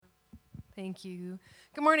Thank you.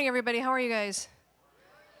 Good morning, everybody. How are you guys?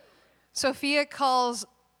 Sophia calls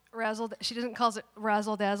she doesn't call it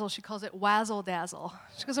razzle dazzle, she calls it wazzle dazzle.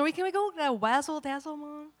 She goes, can we go wazzle dazzle,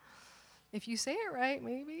 Mom? If you say it right,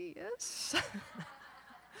 maybe, yes.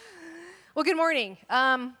 Well, good morning.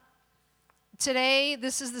 Today,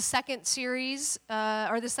 this is the second series,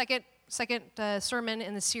 or the second sermon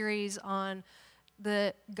in the series on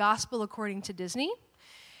the Gospel according to Disney.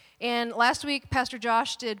 And last week, Pastor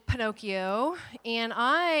Josh did Pinocchio, and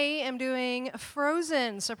I am doing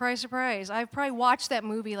Frozen. Surprise, surprise. I've probably watched that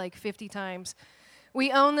movie like 50 times.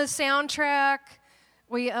 We own the soundtrack,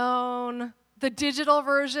 we own the digital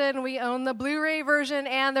version, we own the Blu-ray version,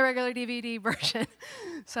 and the regular DVD version.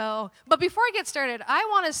 But before I get started, I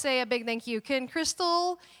want to say a big thank you. Can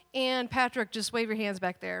Crystal and Patrick just wave your hands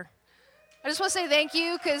back there? I just want to say thank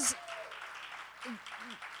you, because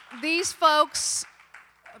these folks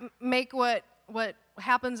make what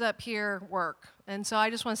happens up here work. And so I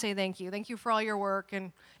just want to say thank you. Thank you for all your work,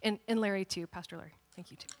 and Larry too, Pastor Larry. Thank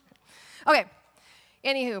you too. Okay,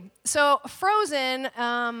 anywho, so Frozen,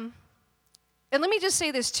 and let me just say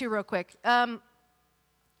this too real quick.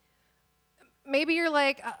 Maybe you're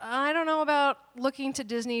like, I don't know about looking to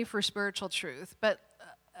Disney for spiritual truth, but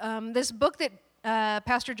this book that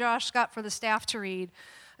Pastor Josh got for the staff to read,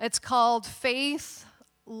 it's called Faith,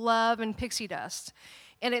 Love, and Pixie Dust.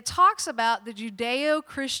 And it talks about the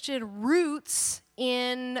Judeo-Christian roots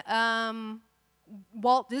in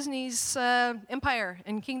Walt Disney's empire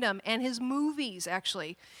and kingdom, and his movies,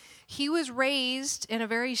 actually. He was raised in a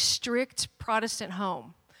very strict Protestant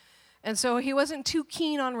home, and so he wasn't too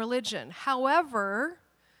keen on religion. However,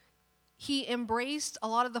 he embraced a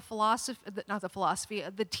lot of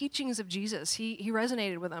the teachings of Jesus. He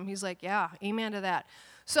resonated with them. He's like, yeah, amen to that.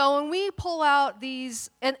 So when we pull out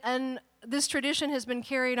these, and this tradition has been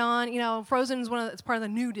carried on. Frozen is it's part of the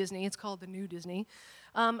new Disney. It's called the new Disney.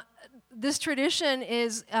 This tradition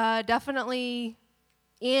is definitely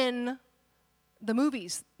in the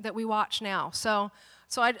movies that we watch now. So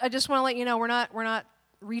I just want to let you know we're not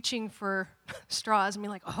reaching for straws and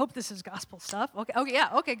being like, I hope this is gospel stuff.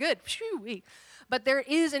 Okay, good. Phew-wee. But there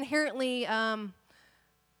is inherently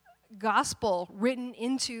gospel written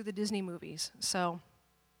into the Disney movies. So.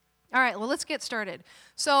 All right, well, let's get started.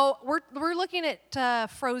 So we're looking at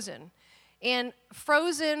Frozen. And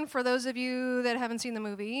Frozen, for those of you that haven't seen the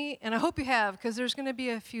movie, and I hope you have, because there's going to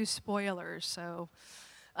be a few spoilers. So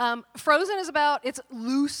Frozen is it's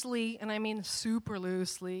loosely, and I mean super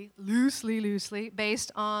loosely,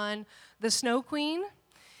 based on the Snow Queen.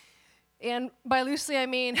 And by loosely, I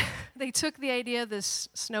mean they took the idea of this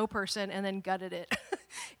snow person and then gutted it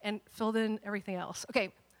and filled in everything else.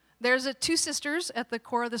 Okay. There's two sisters at the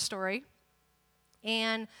core of the story,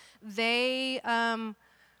 and they,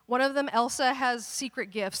 one of them, Elsa, has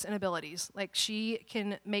secret gifts and abilities. Like, she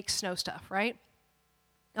can make snow stuff, right?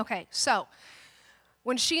 Okay, so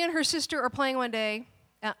when she and her sister are playing one day,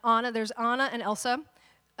 there's Anna and Elsa.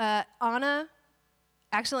 Anna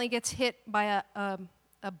accidentally gets hit by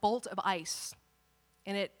a bolt of ice,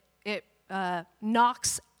 and it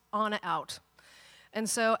knocks Anna out. And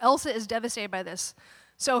so Elsa is devastated by this.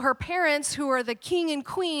 So her parents, who are the king and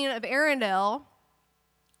queen of Arendelle,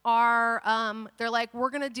 they're like,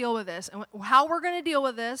 we're going to deal with this. And how we're going to deal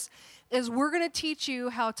with this is we're going to teach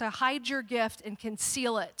you how to hide your gift and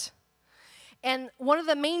conceal it. And one of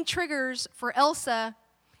the main triggers for Elsa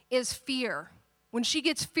is fear. When she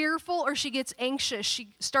gets fearful or she gets anxious, she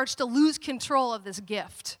starts to lose control of this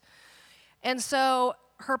gift. And so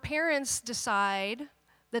her parents decide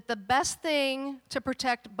that the best thing to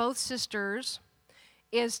protect both sisters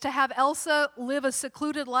is to have Elsa live a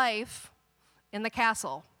secluded life in the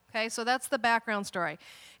castle. Okay, so that's the background story.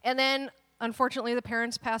 And then, unfortunately, the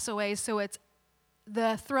parents pass away, so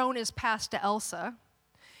the throne is passed to Elsa.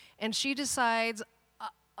 And she decides,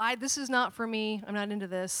 this is not for me. I'm not into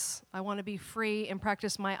this. I want to be free and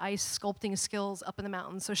practice my ice sculpting skills up in the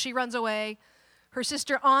mountains. So she runs away. Her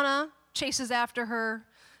sister Anna chases after her,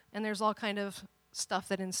 and there's all kind of stuff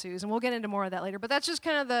that ensues. And we'll get into more of that later. But that's just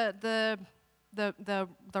kind of the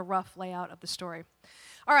rough layout of the story.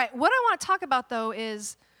 All right, what I want to talk about, though,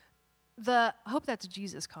 is I hope that's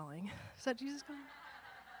Jesus calling. Is that Jesus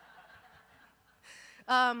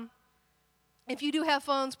calling? If you do have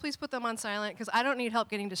phones, please put them on silent, because I don't need help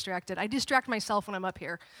getting distracted. I distract myself when I'm up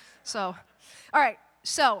here. All right,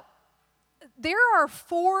 so there are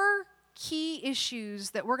 4 key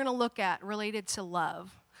issues that we're going to look at related to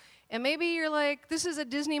love. And maybe you're like, this is a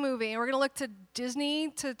Disney movie, and we're going to look to Disney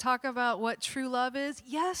to talk about what true love is.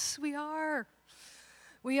 Yes, we are.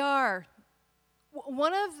 We are.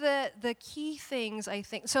 One of the key things, I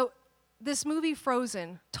think, so this movie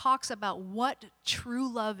Frozen talks about what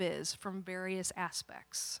true love is from various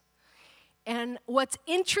aspects. And what's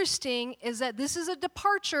interesting is that this is a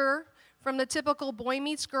departure from the typical boy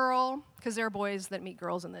meets girl, because there are boys that meet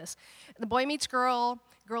girls in this. The boy meets girl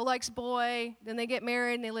likes boy, then they get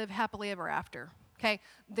married and they live happily ever after. Okay,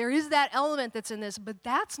 there is that element that's in this, but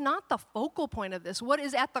that's not the focal point of this. What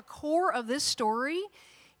is at the core of this story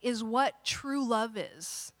is what true love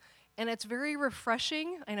is. And it's very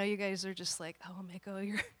refreshing. I know you guys are just like, oh,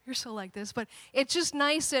 Meko, you're so like this. But it's just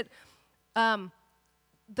nice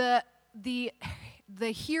that the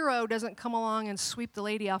hero doesn't come along and sweep the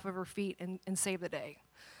lady off of her feet and save the day.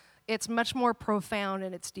 It's much more profound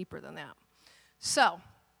and it's deeper than that. So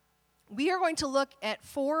we are going to look at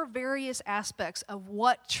 4 various aspects of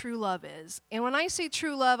what true love is. And when I say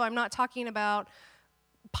true love, I'm not talking about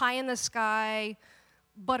pie in the sky,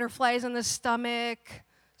 butterflies in the stomach,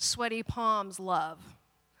 sweaty palms love.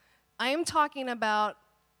 I am talking about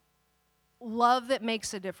love that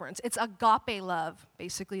makes a difference. It's agape love,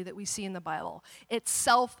 basically, that we see in the Bible. It's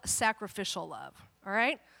self-sacrificial love, all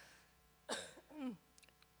right?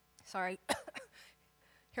 Sorry.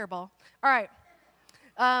 Hairball. All right.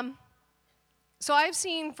 So I've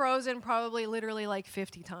seen Frozen probably literally like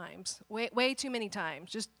 50 times. Way too many times.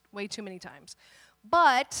 Just way too many times.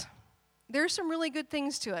 But there's some really good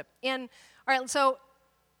things to it. And, all right, so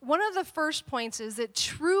one of the first points is that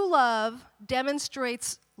true love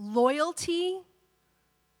demonstrates loyalty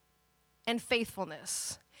and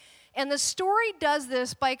faithfulness. And the story does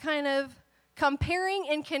this by kind of comparing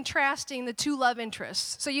and contrasting the 2 love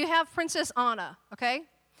interests. So you have Princess Anna, okay?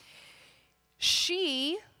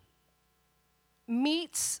 She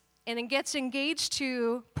meets and gets engaged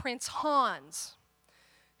to Prince Hans,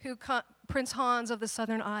 Prince Hans of the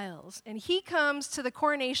Southern Isles. And he comes to the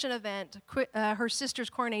coronation event, her sister's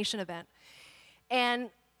coronation event. And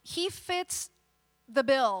he fits the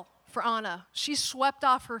bill for Anna. She's swept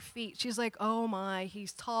off her feet. She's like, oh my,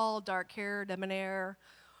 he's tall, dark hair, debonair.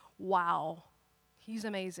 Wow, he's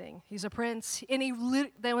amazing. He's a prince. And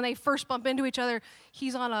then when they first bump into each other,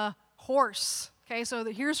 he's on a horse. Okay, so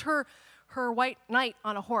here's her white knight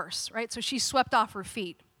on a horse, right? So she's swept off her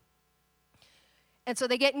feet. And so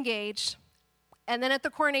they get engaged. And then at the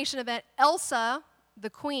coronation event, Elsa, the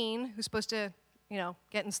queen, who's supposed to,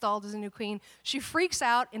 get installed as a new queen, she freaks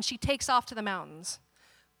out and she takes off to the mountains.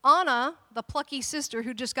 Anna, the plucky sister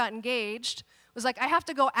who just got engaged, was like, I have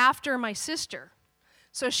to go after my sister.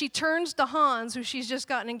 So she turns to Hans, who she's just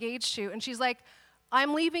gotten engaged to, and she's like,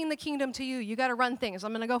 I'm leaving the kingdom to you. You got to run things.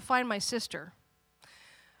 I'm going to go find my sister.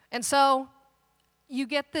 And so you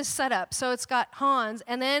get this setup. So it's got Hans,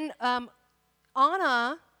 and then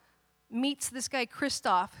Anna meets this guy,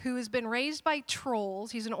 Kristoff, who has been raised by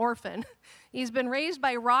trolls. He's an orphan. He's been raised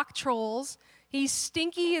by rock trolls. He's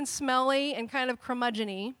stinky and smelly and kind of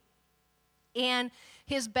curmudgeon-y. And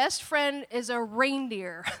his best friend is a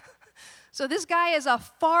reindeer. So this guy is a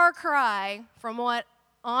far cry from what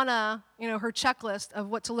Anna, her checklist of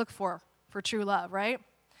what to look for true love, right?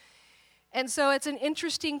 And so it's an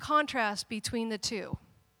interesting contrast between the two.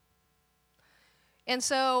 And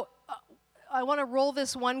so I want to roll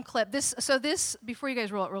this one clip. Before you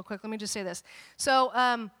guys roll it real quick, let me just say this. So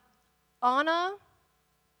Anna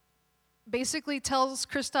basically tells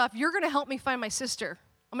Kristoff, you're going to help me find my sister.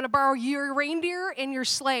 I'm going to borrow your reindeer and your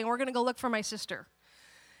sleigh, and we're going to go look for my sister.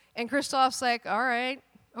 And Kristoff's like, all right,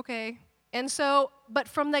 okay. And so, but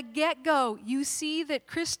from the get-go, you see that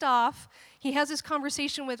Kristoff, he has this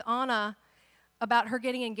conversation with Anna about her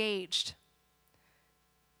getting engaged.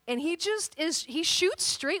 And he shoots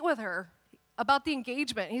straight with her about the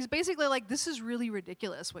engagement. He's basically like, this is really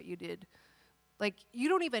ridiculous what you did. Like, you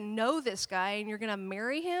don't even know this guy and you're going to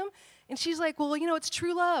marry him? And she's like, well, it's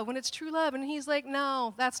true love when it's true love. And he's like,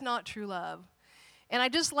 no, that's not true love. And I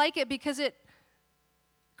just like it because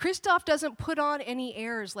Kristoff doesn't put on any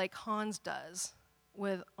airs like Hans does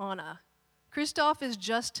with Anna. Kristoff is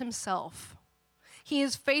just himself. He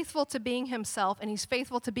is faithful to being himself, and he's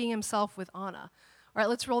faithful to being himself with Anna. All right,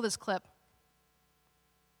 let's roll this clip.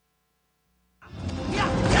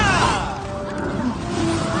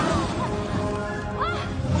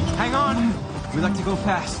 Hang on. We like to go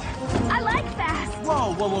fast. I like fast.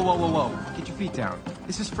 Whoa. Get your feet down.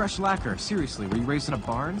 This is fresh lacquer. Seriously, were you raised in a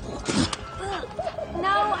barn?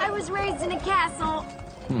 No, I was raised in a castle.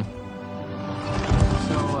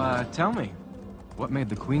 So, tell me, what made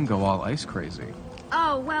the queen go all ice crazy?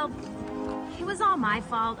 Oh, well, it was all my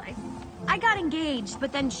fault. I got engaged,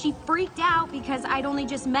 but then she freaked out because I'd only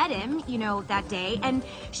just met him, that day, and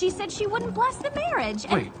she said she wouldn't bless the marriage.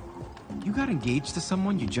 Wait, You got engaged to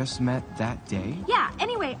someone you just met that day? Yeah,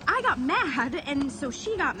 anyway, I got mad, and so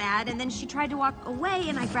she got mad, and then she tried to walk away,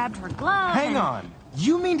 and I grabbed her glove. Hang on.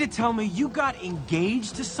 You mean to tell me you got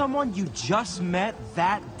engaged to someone you just met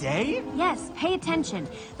that day? Yes, pay attention.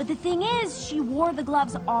 But the thing is, she wore the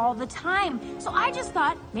gloves all the time. So I just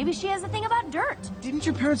thought maybe she has a thing about dirt. Didn't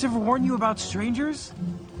your parents ever warn you about strangers?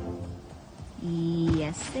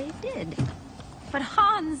 Yes, they did. But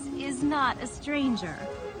Hans is not a stranger.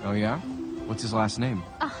 Oh, yeah? What's his last name?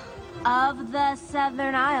 Of the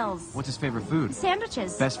Southern Isles. What's his favorite food?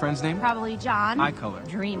 Sandwiches. Best friend's name? Probably John. Eye color.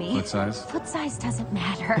 Dreamy. Foot size? Foot size doesn't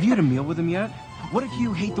matter. Have you had a meal with him yet? What if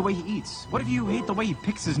you hate the way he eats? What if you hate the way he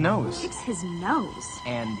picks his nose? Picks his nose.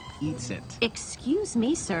 And eats it. Excuse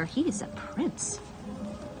me, sir. He is a prince.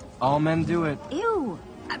 All men do it. Ew.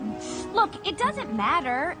 Look, it doesn't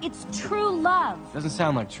matter. It's true love. Doesn't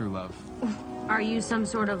sound like true love. Are you some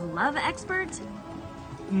sort of love expert?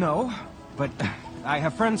 No, but I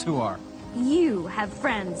have friends who are. You have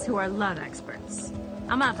friends who are love experts.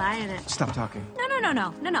 I'm not buying it. Stop talking.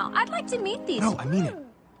 No. I'd like to meet these. No, I mean it.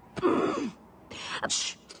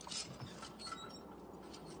 Shh.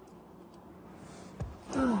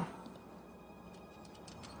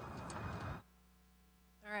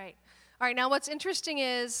 All right, now what's interesting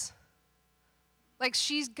is, like,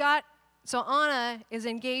 so Anna is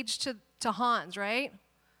engaged to Hans, right?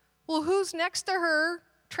 Well, who's next to her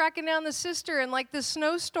tracking down the sister in, like, this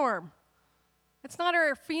snowstorm? It's not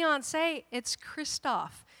her fiancé, it's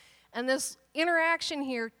Christoph. And this interaction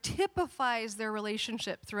here typifies their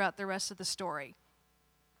relationship throughout the rest of the story.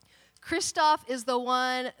 Christoph is the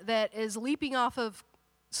one that is leaping off of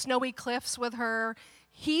snowy cliffs with her.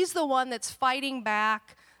 He's the one that's fighting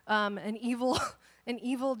back an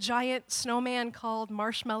evil giant snowman called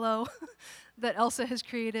Marshmallow that Elsa has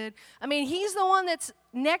created. I mean, he's the one that's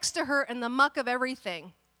next to her in the muck of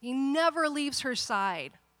everything. He never leaves her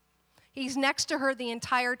side. He's next to her the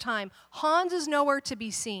entire time. Hans is nowhere to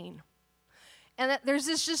be seen. And there's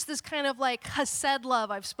just this kind of like chesed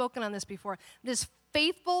love. I've spoken on this before. This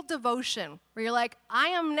faithful devotion where you're like, I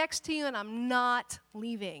am next to you and I'm not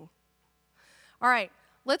leaving. All right.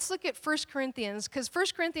 Let's look at 1 Corinthians, because 1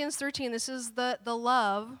 Corinthians 13, this is the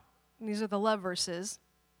love. These are the love verses.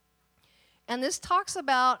 And this talks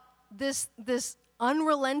about this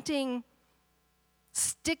unrelenting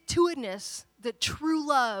stick-to-itness that true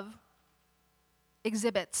love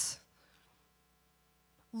exhibits.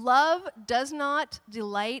 Love does not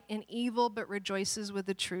delight in evil, but rejoices with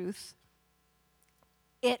the truth.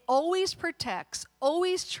 It always protects,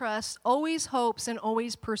 always trusts, always hopes, and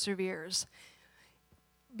always perseveres.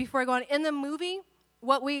 Before I go on, in the movie,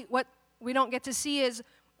 what we don't get to see is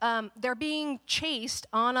they're being chased,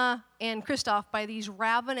 Anna and Christoph, by these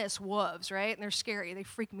ravenous wolves, right? And they're scary. They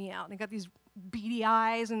freak me out. They got these beady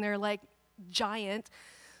eyes, and they're like giant.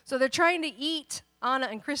 So they're trying to eat Anna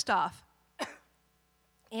and Christoph.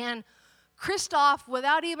 And Christoph,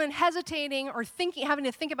 without even hesitating or having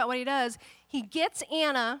to think about what he does, he gets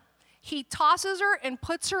Anna, he tosses her and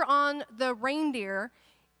puts her on the reindeer,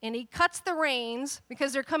 and he cuts the reins,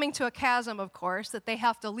 because they're coming to a chasm, of course, that they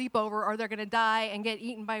have to leap over or they're going to die and get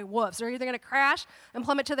eaten by wolves. They're either going to crash and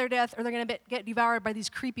plummet to their death, or they're going to get devoured by these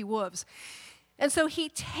creepy wolves. And so he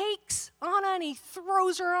takes Anna and he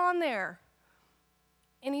throws her on there.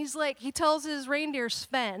 And he tells his reindeer,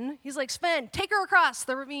 Sven, he's like, Sven, take her across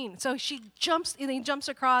the ravine. So he jumps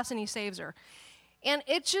across and he saves her. And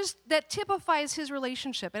that typifies his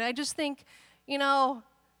relationship. And I just think,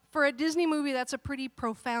 for a Disney movie, that's a pretty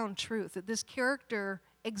profound truth, that this character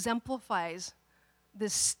exemplifies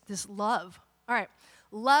this love. All right,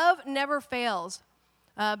 love never fails,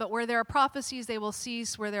 but where there are prophecies, they will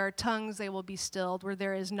cease. Where there are tongues, they will be stilled. Where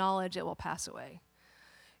there is knowledge, it will pass away.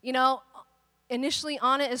 Initially,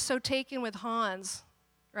 Anna is so taken with Hans,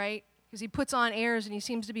 right? Because he puts on airs and he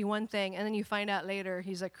seems to be one thing, and then you find out later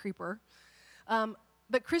he's a creeper.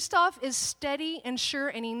 But Christoph is steady and sure,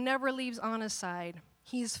 and he never leaves Anna's side.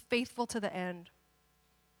 He's faithful to the end.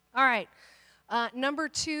 All right, number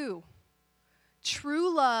 2,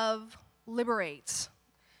 true love liberates.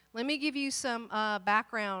 Let me give you some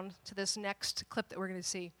background to this next clip that we're going to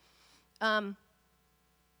see.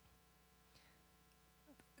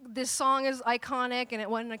 This song is iconic, and it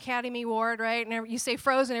won an Academy Award, right? And you say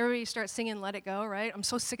Frozen, everybody starts singing Let It Go, right? I'm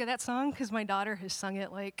so sick of that song because my daughter has sung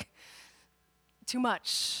it like too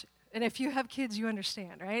much. And if you have kids, you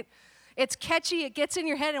understand, right? It's catchy, it gets in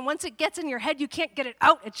your head, and once it gets in your head, you can't get it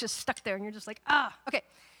out. It's just stuck there, and you're just like, okay.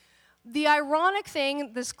 The ironic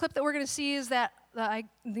thing, this clip that we're going to see, is that the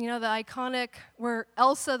iconic where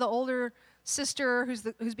Elsa, the older sister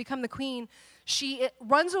who's become the queen, she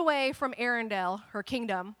runs away from Arendelle, her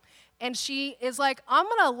kingdom, And she is like, I'm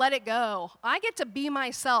going to let it go. I get to be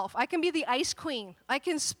myself. I can be the ice queen. I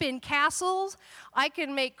can spin castles. I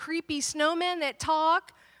can make creepy snowmen that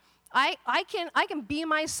talk. I can be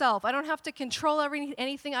myself. I don't have to control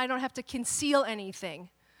anything. I don't have to conceal anything.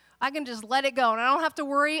 I can just let it go. And I don't have to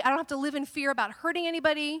worry. I don't have to live in fear about hurting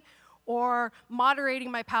anybody or moderating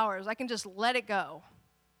my powers. I can just let it go.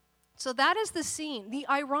 So that is the scene. The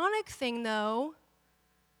ironic thing, though,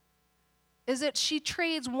 is that she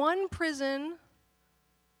trades one prison,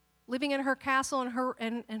 living in her castle in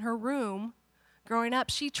her room, growing up.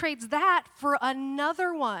 She trades that for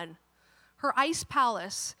another one, her ice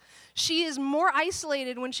palace. She is more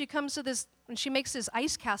isolated when she comes to this, when she makes this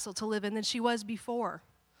ice castle to live in than she was before.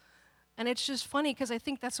 And it's just funny because I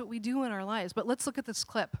think that's what we do in our lives. But let's look at this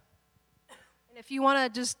clip. And if you want to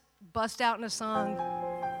just bust out in a song,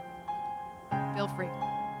 feel free.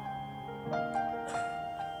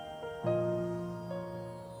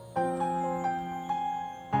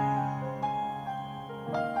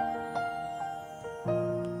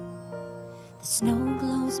 The snow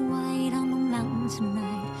glows white on the mountain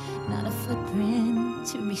tonight, not a footprint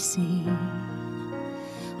to be seen.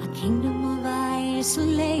 A kingdom of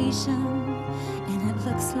isolation, and it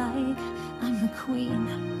looks like I'm the queen.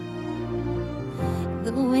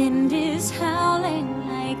 The wind is howling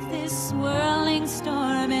like this swirling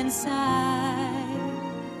storm inside.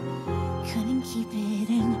 Couldn't keep it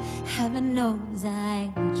in, heaven knows I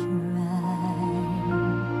tried.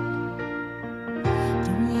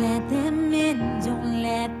 Don't let them in, don't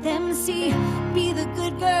let them see. Be the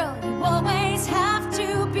good girl you always have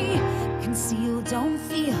to be. Conceal, don't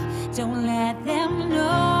feel, don't let them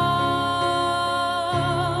know.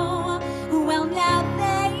 Well, now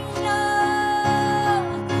they know.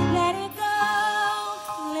 Let it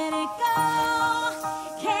go,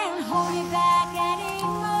 can't hold it back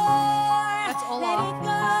anymore. That's all let off.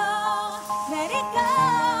 Let it go,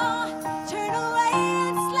 turn away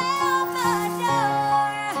and slam the door.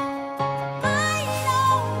 I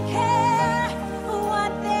don't care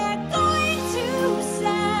what they're going to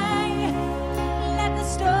say. Let the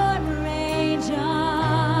storm rage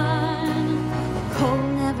on. The cold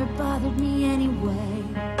never bothered me anyway.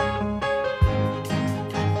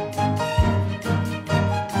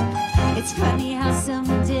 It's funny how some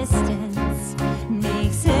distance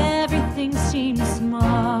makes everything seem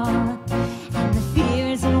small. And the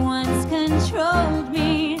fears that once controlled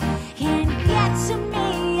me can't get to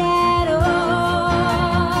me at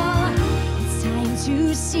all. It's time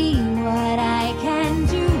to see what I can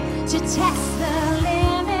do to test the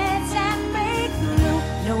limits and break through.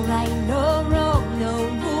 No right, no wrong, no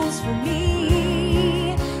rules for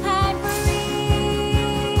me. I'm free.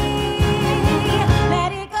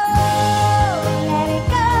 Let it go, let it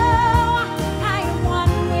go. I am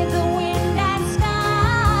one with the wind and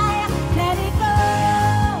sky. Let it go,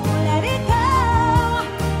 let it go.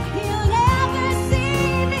 You'll never see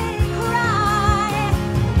me cry.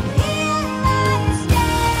 Here I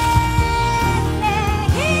stand,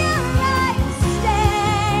 here I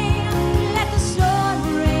stay. Let the storm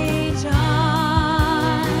rage on.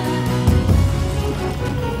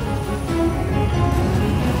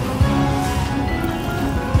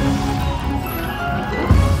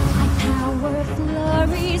 My power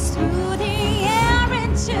flurries through the air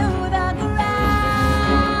into the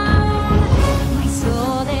ground. My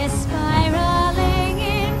soul is spiraling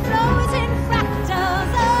in frozen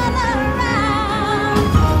fractals all around.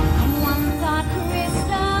 And one thought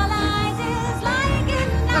crystallizes like an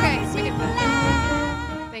Okay, icy we can-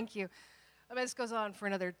 blast. Thank you. I mean, this goes on for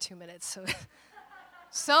another 2 minutes.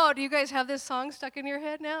 So, do you guys have this song stuck in your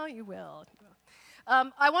head now? You will.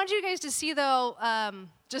 I want you guys to see, though,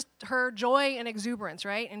 just her joy and exuberance,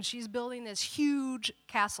 right? And she's building this huge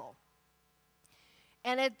castle.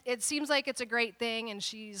 And it seems like it's a great thing, and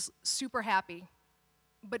she's super happy.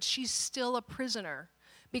 But she's still a prisoner.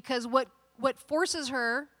 Because what forces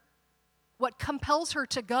her, what compels her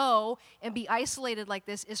to go and be isolated like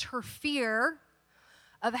this is her fear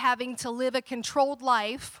of having to live a controlled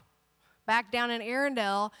life back down in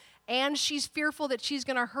Arendelle, and she's fearful that she's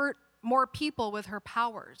going to hurt more people with her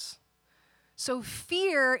powers. So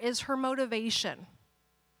fear is her motivation.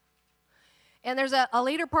 And there's a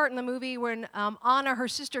later part in the movie when Anna, her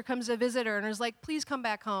sister, comes to visit her and is like, please come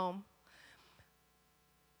back home.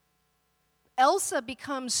 Elsa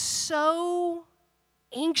becomes so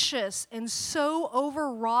anxious and so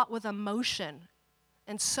overwrought with emotion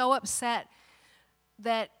and so upset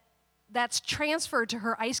that that's transferred to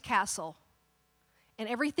her ice castle. And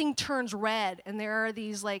everything turns red, and there are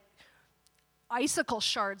these like icicle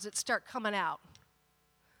shards that start coming out.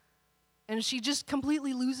 And she just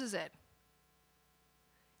completely loses it.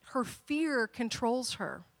 her fear controls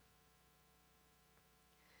her.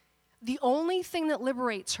 The only thing that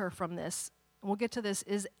liberates her from this, and we'll get to this,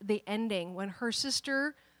 is the ending when her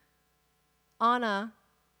sister Anna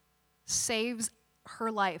saves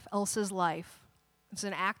her life, Elsa's life. It's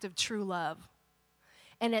an act of true love.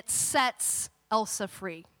 And it sets Elsa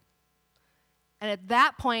free. And at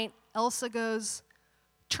that point, Elsa goes,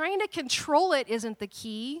 trying to control it isn't the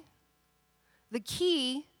key. The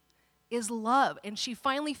key is love. And she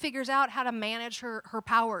finally figures out how to manage her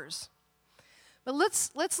powers. But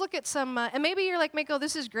let's look at some, and maybe you're like, Meko,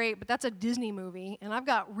 this is great, but that's a Disney movie, and I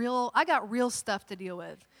got real stuff to deal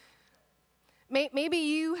with. Maybe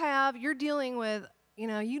you're dealing with,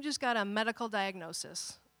 you just got a medical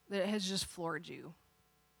diagnosis that has just floored you.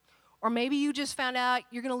 Or maybe you just found out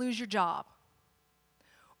you're going to lose your job.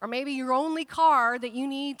 Or maybe your only car that you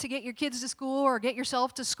need to get your kids to school or get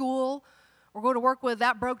yourself to school or go to work with,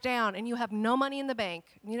 that broke down, and you have no money in the bank,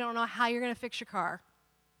 and you don't know how you're going to fix your car.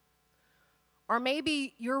 Or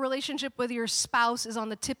maybe your relationship with your spouse is on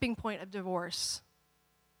the tipping point of divorce.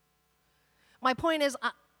 My point is,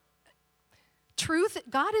 truth,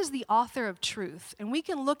 God is the author of truth, and we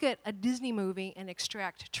can look at a Disney movie and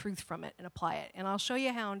extract truth from it and apply it. And I'll show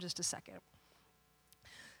you how in just a second.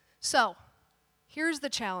 So, here's the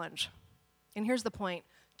challenge, and here's the point.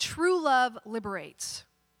 True love liberates.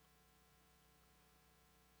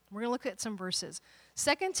 We're going to look at some verses.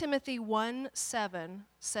 2 Timothy 1:7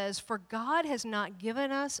 says, "For God has not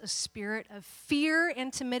given us a spirit of fear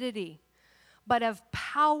and timidity, but of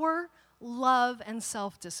power, love, and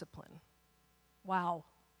self-discipline." Wow.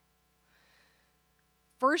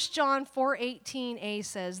 1 John 4:18a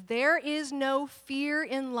says, "There is no fear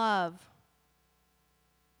in love,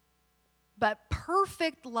 but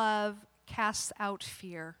perfect love casts out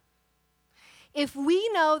fear." If we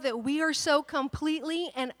know that we are so completely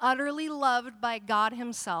and utterly loved by God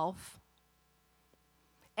himself,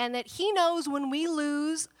 and that he knows when we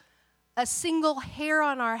lose a single hair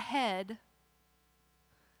on our head,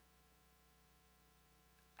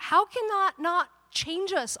 how can that not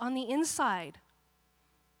change us on the inside?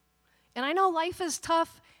 And I know life is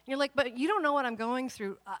tough, and you're like, but you don't know what I'm going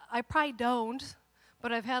through. I probably don't,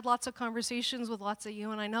 but I've had lots of conversations with lots of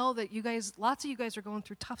you, and I know that lots of you guys are going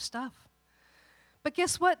through tough stuff. But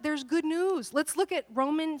guess what? There's good news. Let's look at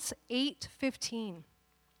Romans 8:15.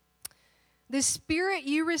 "The spirit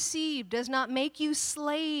you received does not make you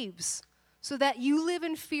slaves, so that you live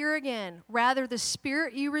in fear again. Rather, the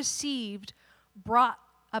spirit you received brought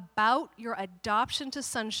about your adoption to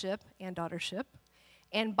sonship and daughtership,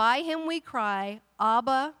 and by him we cry,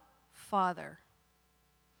 'Abba, Father.'"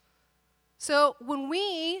 So when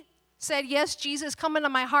we said, "Yes, Jesus, come into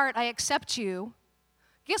my heart, I accept you,"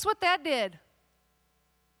 guess what that did?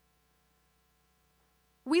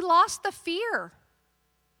 We lost the fear.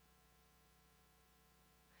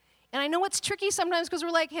 And I know it's tricky sometimes because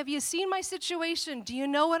we're like, have you seen my situation? Do you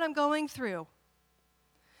know what I'm going through?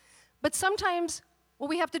 But sometimes what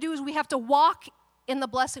we have to do is we have to walk in the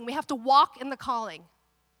blessing. We have to walk in the calling.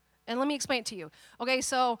 And let me explain it to you. Okay,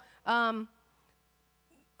 so I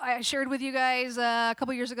shared with you guys a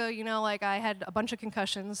couple years ago, I had a bunch of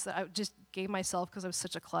concussions that I just gave myself because I was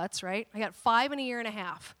such a klutz, right? I got 5 in a year and a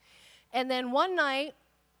half. And then one night,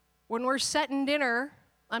 when we're setting dinner,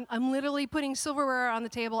 I'm literally putting silverware on the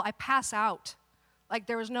table. I pass out. Like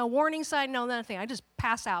there was no warning sign, no nothing. I just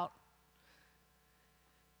pass out.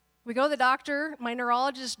 We go to the doctor. My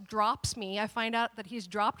neurologist drops me. I find out that he's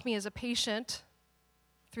dropped me as a patient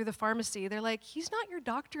through the pharmacy. They're like, "He's not your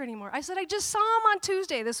doctor anymore." I said, "I just saw him on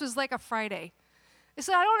Tuesday." This was like a Friday. I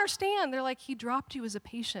said, "I don't understand." They're like, "He dropped you as a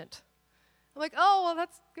patient." I'm like, "Oh, well,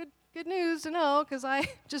 that's good news to know, because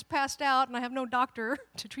I just passed out and I have no doctor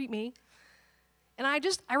to treat me." And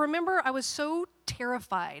I remember I was so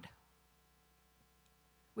terrified.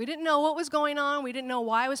 We didn't know what was going on. We didn't know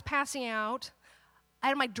why I was passing out. I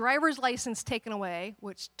had my driver's license taken away,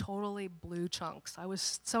 which totally blew chunks. I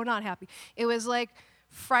was so not happy. It was like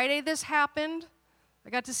Friday this happened. I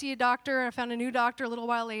got to see a doctor, and I found a new doctor a little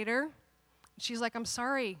while later. She's like, "I'm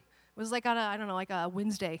sorry." It was like on a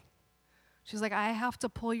Wednesday. She's like, "I have to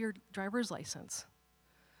pull your driver's license."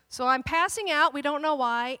 So I'm passing out, we don't know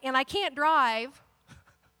why, and I can't drive.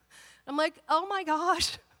 I'm like, "Oh my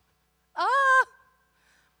gosh,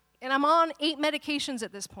 And I'm on 8 medications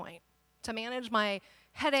at this point to manage my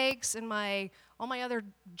headaches and all my other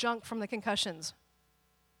junk from the concussions.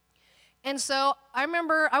 And so I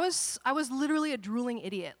remember I was literally a drooling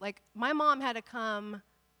idiot. Like my mom had to come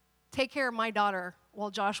take care of my daughter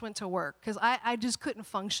while Josh went to work because I just couldn't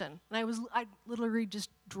function. And I literally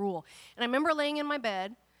just drool. And I remember laying in my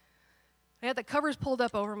bed. I had the covers pulled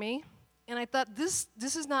up over me. And I thought, this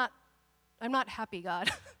is not, I'm not happy, God.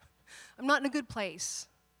 I'm not in a good place.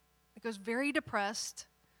 I was very depressed,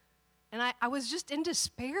 and I was just in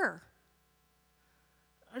despair.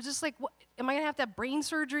 I was just like, what, am I going to have brain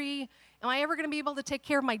surgery? Am I ever going to be able to take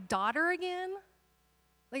care of my daughter again?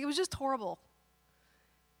 Like, it was just horrible.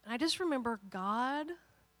 And I just remember God,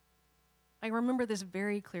 I remember this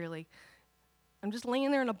very clearly. I'm just laying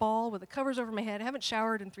there in a ball with the covers over my head. I haven't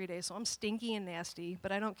showered in 3 days, so I'm stinky and nasty,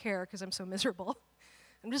 but I don't care because I'm so miserable.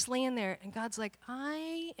 I'm just laying there, and God's like,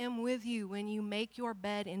 I am with you when you make your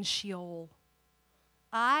bed in Sheol.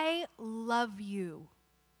 I love you.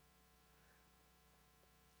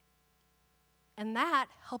 And that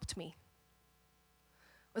helped me.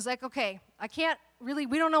 It was like, okay, I can't really,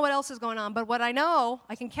 we don't know what else is going on, but what I know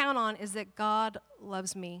I can count on is that God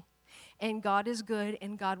loves me, and God is good,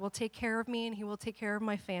 and God will take care of me, and he will take care of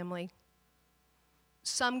my family.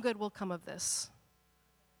 Some good will come of this.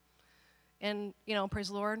 And, praise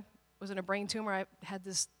the Lord, was in a brain tumor. I had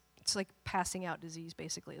this, it's like passing out disease,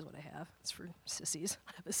 basically, is what I have. It's for sissies.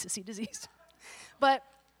 I have a sissy disease. But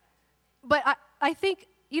I think,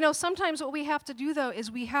 sometimes what we have to do, though,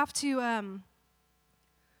 is we have to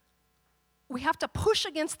push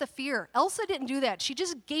against the fear. Elsa didn't do that. She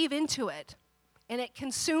just gave into it, and it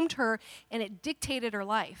consumed her, and it dictated her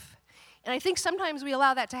life. And I think sometimes we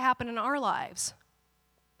allow that to happen in our lives.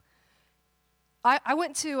 I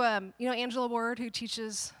went to, Angela Ward, she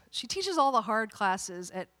teaches all the hard classes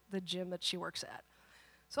at the gym that she works at.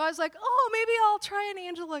 So I was like, maybe I'll try an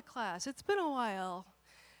Angela class. It's been a while.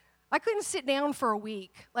 I couldn't sit down for a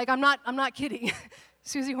week. Like, I'm not kidding.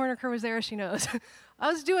 Susie Horner-Kerr was there, she knows.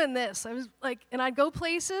 I was doing this. I was like, and I'd go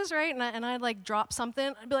places, right? And I'd like drop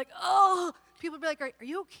something. I'd be like, oh. People would be like, are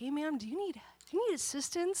you okay, ma'am? Do you need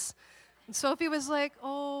assistance? And Sophie was like,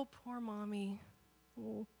 oh, poor mommy.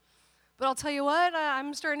 Oh. But I'll tell you what,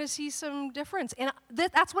 I'm starting to see some difference. And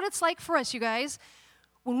that's what it's like for us, you guys.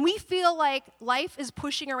 When we feel like life is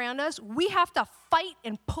pushing around us, we have to fight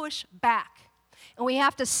and push back. And we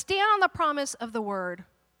have to stand on the promise of the word.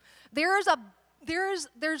 There's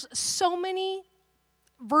so many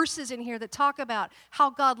verses in here that talk about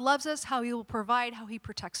how God loves us, how he will provide, how he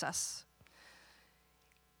protects us.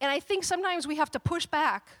 And I think sometimes we have to push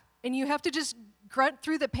back, and you have to just grunt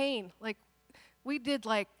through the pain. Like, we did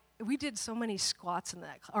so many squats in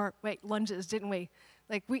that, lunges, didn't we?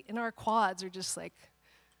 Like, in our quads are just like,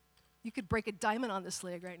 you could break a diamond on this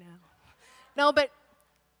leg right now. No, but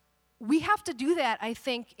we have to do that, I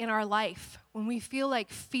think, in our life. When we feel like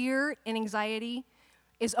fear and anxiety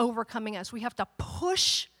is overcoming us, we have to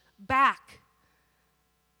push back,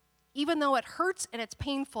 even though it hurts and it's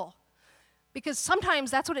painful. Because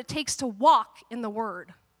sometimes that's what it takes to walk in the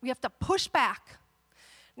Word. We have to push back.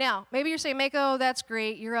 Now, maybe you're saying, Meko, that's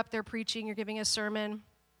great. You're up there preaching. You're giving a sermon.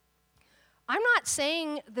 I'm not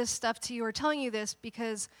saying this stuff to you or telling you this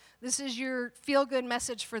because this is your feel-good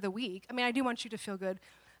message for the week. I mean, I do want you to feel good.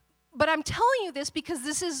 But I'm telling you this because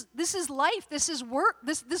this is life. This is work.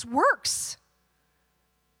 This works.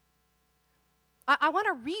 I want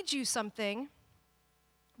to read you something.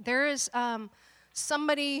 There is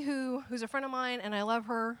somebody who's a friend of mine, and I love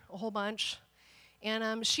her a whole bunch.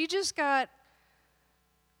 And she just got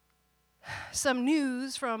some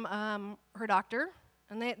news from her doctor,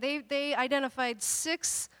 and they identified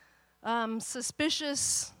 6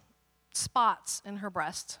 suspicious spots in her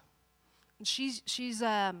breast. And she's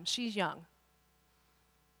young.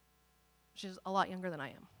 She's a lot younger than I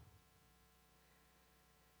am.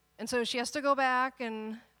 And so she has to go back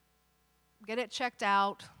and get it checked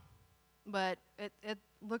out, but it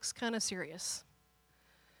looks kind of serious.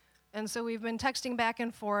 And so we've been texting back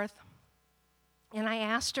and forth. And I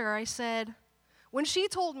asked her, I said, when she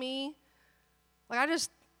told me, like I just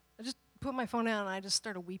put my phone down and I just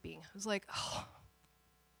started weeping. I was like, oh.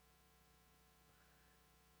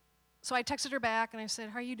 So I texted her back and I said,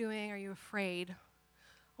 how are you doing? Are you afraid?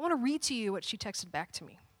 I want to read to you what she texted back to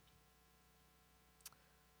me.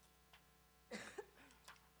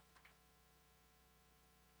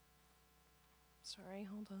 Sorry,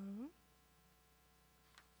 hold on.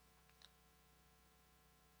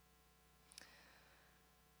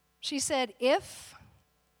 She said, if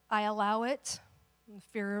I allow it, the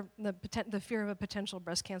fear of a potential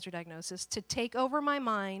breast cancer diagnosis, to take over my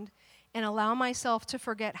mind and allow myself to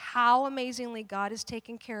forget how amazingly God has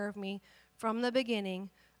taken care of me from the beginning,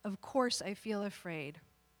 of course I feel afraid.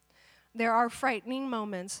 There are frightening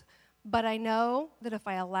moments, but I know that if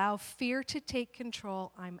I allow fear to take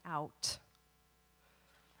control, I'm out.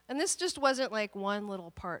 And this just wasn't like one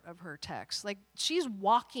little part of her text. Like, she's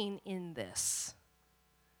walking in this.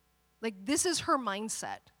 Like, this is her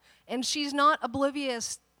mindset. And she's not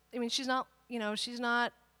oblivious I mean, she's not, she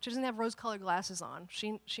doesn't have rose-colored glasses on.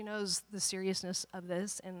 She knows the seriousness of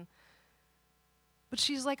this, but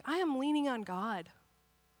she's like, I am leaning on God.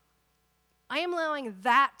 I am allowing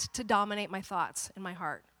that to dominate my thoughts and my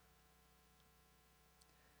heart.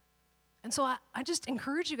 And so I just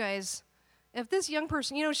encourage you guys, if this young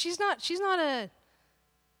person, she's not a,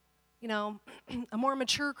 a more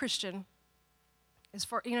mature Christian. As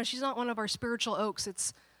far, she's not one of our spiritual oaks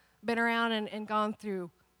that's been around and gone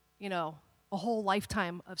through, a whole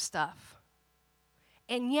lifetime of stuff.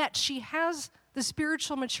 And yet she has the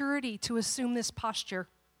spiritual maturity to assume this posture.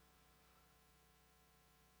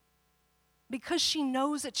 Because she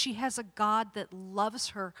knows that she has a God that loves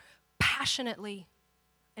her passionately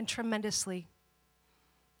and tremendously.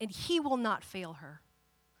 And he will not fail her.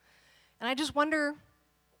 And I just wonder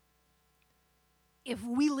if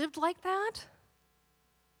we lived like that,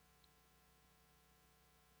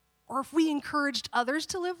 or if we encouraged others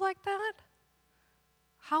to live like that,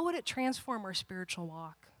 how would it transform our spiritual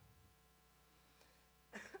walk?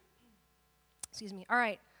 Excuse me. All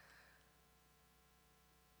right.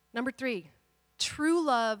 Number 3, true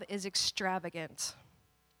love is extravagant.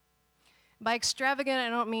 By extravagant, I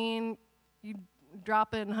don't mean you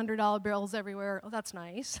dropping $100 bills everywhere. Oh, that's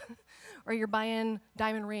nice. Or you're buying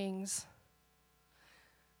diamond rings.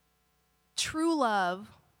 True love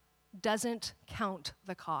doesn't count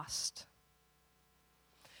the cost.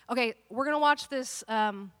 Okay, we're going to watch this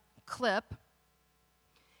clip.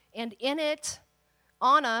 And in it,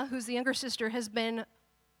 Anna, who's the younger sister, has been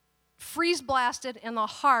freeze blasted in the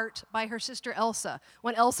heart by her sister Elsa.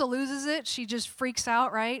 When Elsa loses it, she just freaks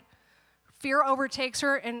out, right? Fear overtakes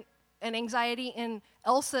her and anxiety, and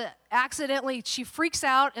Elsa accidentally, she freaks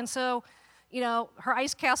out, and so, her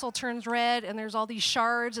ice castle turns red, and there's all these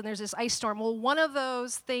shards, and there's this ice storm. Well, one of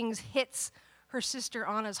those things hits her sister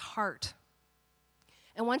Anna's heart.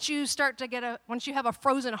 And once you have a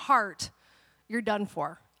frozen heart, you're done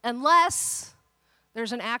for. Unless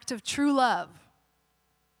there's an act of true love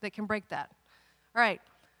that can break that. All right,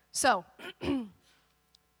 so,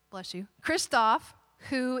 bless you. Christoph,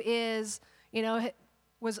 who is,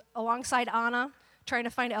 was alongside Anna trying to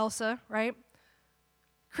find Elsa, right?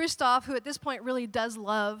 Christoph, who at this point really does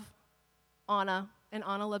love Anna, and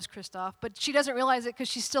Anna loves Christoph, but she doesn't realize it because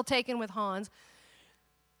she's still taken with Hans.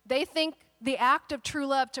 They think the act of true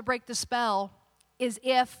love to break the spell is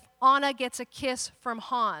if Anna gets a kiss from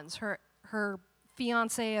Hans, her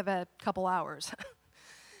fiancé of a couple hours.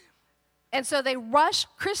 And so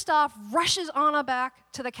Christoph rushes Anna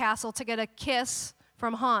back to the castle to get a kiss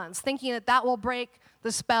from Hans, thinking that will break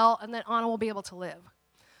the spell and that Anna will be able to live.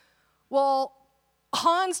 Well,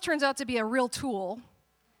 Hans turns out to be a real tool,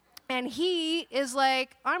 and he is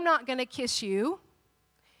like, I'm not going to kiss you,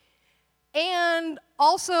 and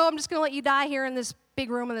also I'm just going to let you die here in this big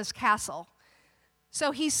room in this castle.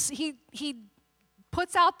 So he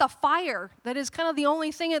puts out the fire that is kind of the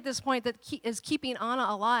only thing at this point that is keeping Anna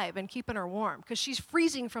alive and keeping her warm, because she's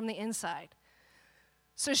freezing from the inside.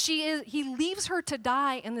 So he leaves her to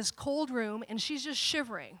die in this cold room, and she's just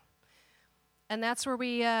shivering. And that's where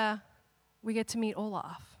we get to meet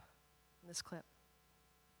Olaf in this clip.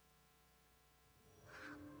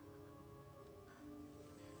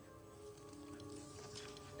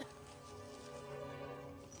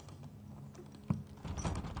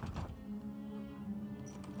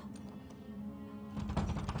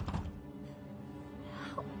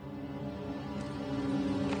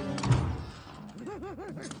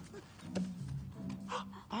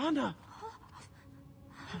 Anna!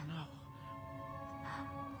 Oh, no.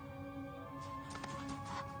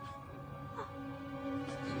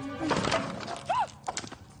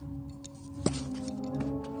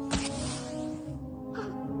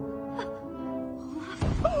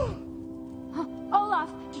 Olaf,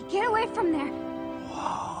 get away from there.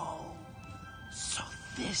 Whoa. So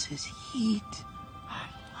this is heat. I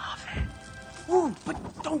love it. Ooh,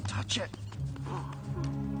 but don't touch it.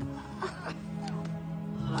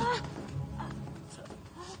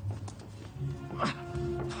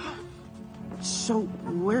 So,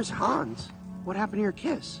 where's Hans? What happened to your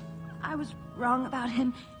kiss? I was wrong about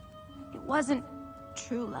him. It wasn't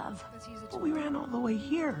true love. But we ran all the way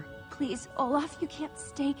here. Please, Olaf, you can't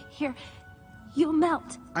stay here. You'll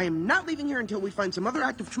melt. I am not leaving here until we find some other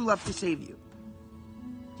act of true love to save you.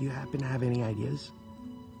 Do you happen to have any ideas?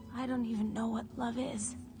 I don't even know what love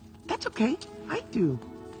is. That's okay. I do.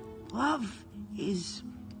 Love is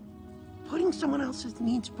putting someone else's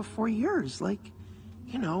needs before yours, like,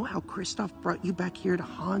 how Christoph brought you back here to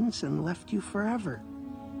Hans and left you forever.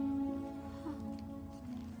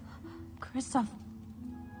 Christoph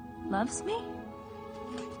loves me?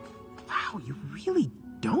 Wow, you really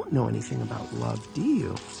don't know anything about love, do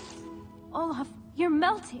you? Olaf, you're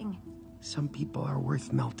melting. Some people are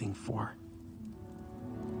worth melting for.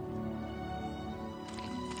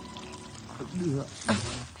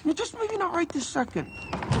 Just maybe not right this second.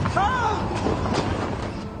 Ah!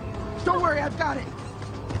 Don't worry, I've got it.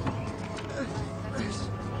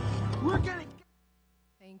 We're gonna...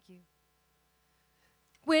 Thank you.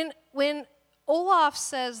 When Olaf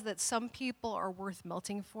says that some people are worth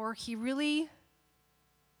melting for, he really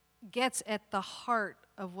gets at the heart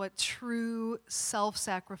of what true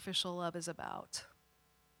self-sacrificial love is about.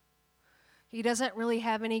 He doesn't really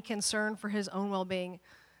have any concern for his own well-being.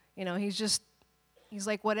 You know, he's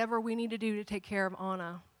like, whatever we need to do to take care of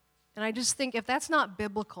Anna. And I just think if that's not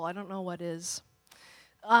biblical, I don't know what is.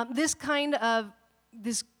 This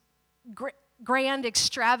grand,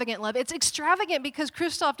 extravagant love. It's extravagant because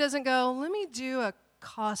Christoph doesn't go, let me do a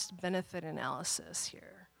cost-benefit analysis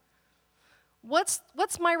here. What's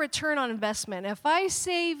my return on investment? If I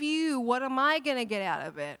save you, what am I going to get out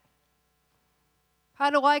of it?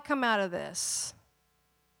 How do I come out of this?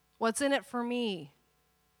 What's in it for me?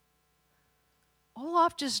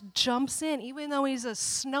 Olaf just jumps in, even though he's a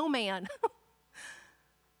snowman.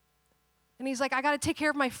 And he's like, I got to take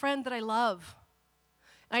care of my friend that I love.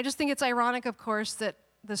 And I just think it's ironic, of course, that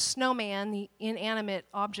the snowman, the inanimate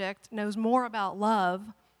object, knows more about love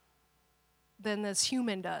than this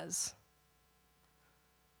human does.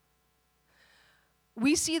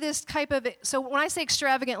 We see this type of, so when I say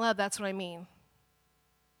extravagant love, that's what I mean.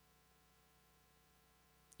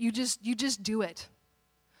 You just do it.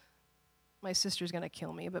 My sister's going to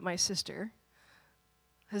kill me, but my sister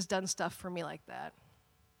has done stuff for me like that.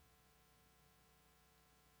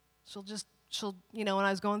 She'll, when I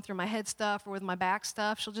was going through my head stuff or with my back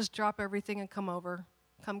stuff, she'll just drop everything and come over.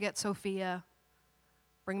 Come get Sophia.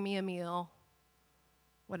 Bring me a meal.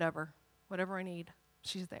 Whatever I need,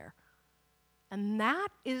 she's there. And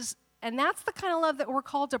that's the kind of love that we're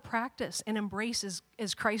called to practice and embrace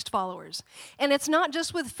as Christ followers. And it's not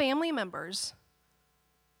just with family members.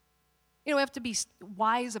 We have to be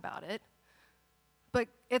wise about it. But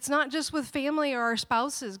it's not just with family or our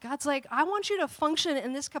spouses. God's like, I want you to function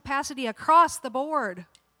in this capacity across the board.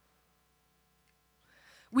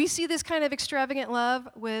 We see this kind of extravagant love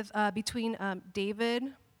between David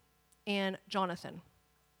and Jonathan.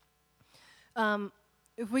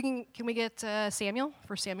 If we can we get Samuel?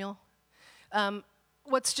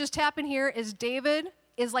 What's just happened here is David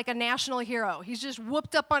is like a national hero. He's just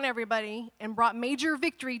whooped up on everybody and brought major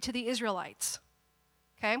victory to the Israelites.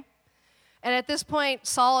 Okay? And at this point,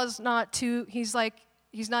 Saul is he's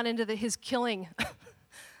not into his killing.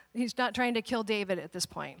 He's not trying to kill David at this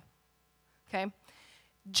point. Okay?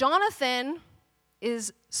 Jonathan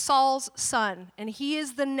is Saul's son, and he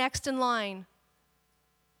is the next in line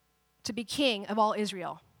to be king of all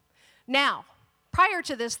Israel. Now, prior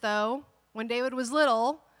to this, though, when David was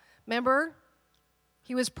little, remember,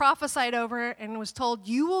 he was prophesied over and was told,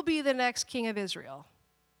 you will be the next king of Israel.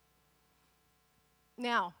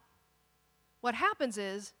 Now, what happens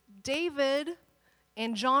is David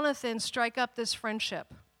and Jonathan strike up this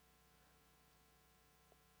friendship.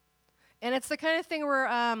 And it's the kind of thing where,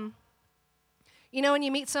 when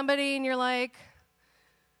you meet somebody and you're like,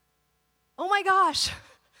 oh my gosh,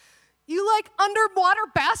 you like underwater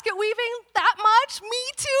basket weaving that much? Me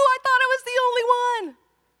too, I thought I was the only one.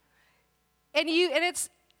 And you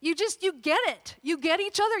get it. You get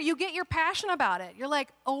each other. You get your passion about it. You're like,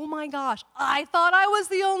 oh my gosh, I thought I was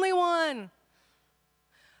the only one.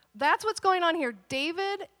 That's what's going on here.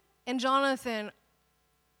 David and Jonathan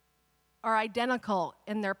are identical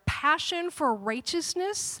in their passion for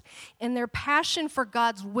righteousness and their passion for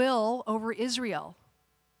God's will over Israel.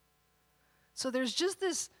 So there's just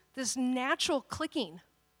this natural clicking.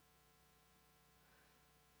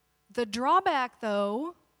 The drawback,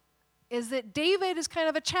 though, is that David is kind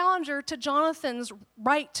of a challenger to Jonathan's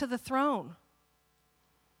right to the throne.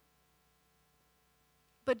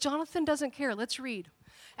 But Jonathan doesn't care. Let's read.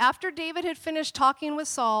 After David had finished talking with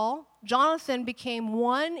Saul, Jonathan became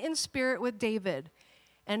one in spirit with David,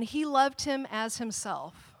 and he loved him as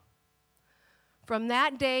himself. From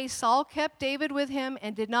that day, Saul kept David with him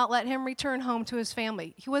and did not let him return home to his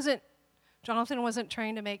family. Jonathan wasn't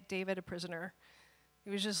trying to make David a prisoner.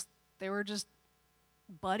 They were just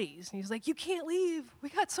buddies. And he's like, you can't leave. We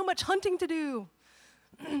got so much hunting to do.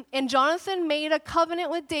 And Jonathan made a covenant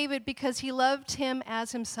with David because he loved him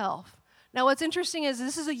as himself. Now, what's interesting is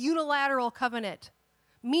this is a unilateral covenant,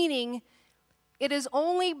 meaning it is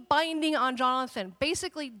only binding on Jonathan.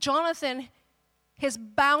 Basically, Jonathan has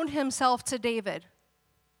bound himself to David.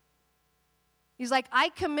 He's like, I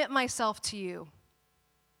commit myself to you.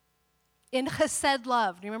 in chesed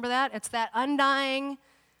love. Do you remember that? It's that undying,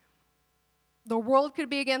 the world could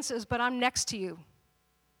be against us, but I'm next to you.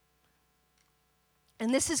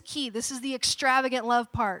 And this is key. This is the extravagant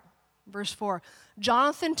love part. Verse 4.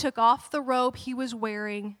 Jonathan took off the robe he was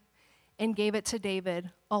wearing and gave it to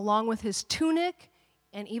David, along with his tunic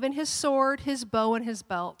and even his sword, his bow, and his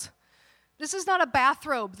belt. This is not a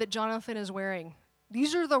bathrobe that Jonathan is wearing.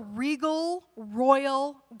 These are the regal,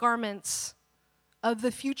 royal garments of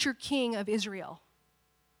the future king of Israel.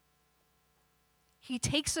 He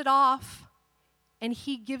takes it off and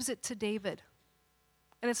he gives it to David.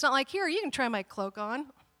 And it's not like, here, you can try my cloak on.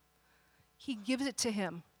 He gives it to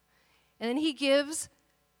him. And then he gives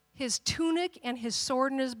his tunic and his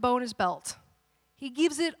sword and his bow and his belt. He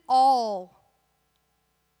gives it all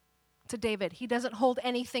to David. He doesn't hold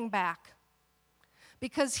anything back.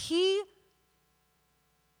 Because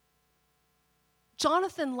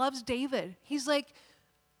Jonathan loves David. He's like,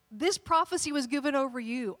 this prophecy was given over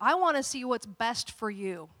you. I want to see what's best for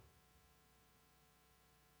you.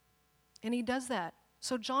 And he does that.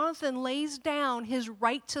 So Jonathan lays down his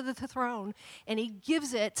right to the throne, and he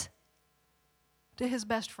gives it to his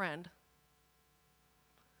best friend.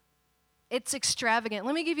 It's extravagant.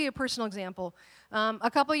 Let me give you a personal example. A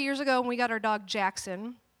couple of years ago when we got our dog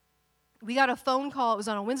Jackson, we got a phone call. It was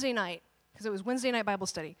on a Wednesday night, because it was Wednesday night Bible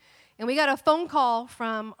study. And we got a phone call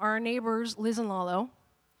from our neighbors, Liz and Lalo.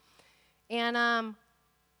 And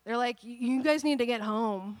they're like, you guys need to get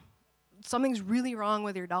home. Something's really wrong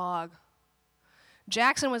with your dog.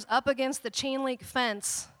 Jackson was up against the chain link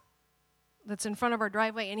fence that's in front of our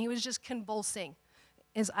driveway, and he was just convulsing.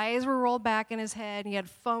 His eyes were rolled back in his head, and he had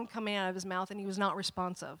foam coming out of his mouth, and he was not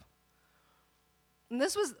responsive. And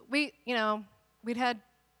this was, I had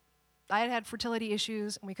had fertility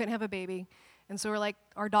issues, and we couldn't have a baby. And so we're like,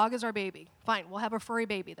 our dog is our baby. Fine, we'll have a furry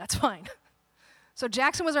baby. That's fine. So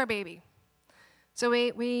Jackson was our baby. So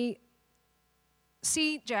we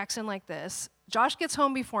see Jackson like this. Josh gets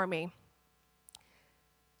home before me.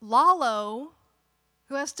 Lalo,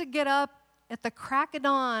 who has to get up at the crack of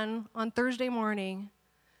dawn on Thursday morning,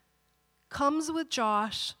 comes with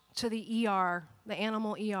Josh to the ER, the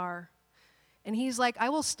animal ER. And he's like, I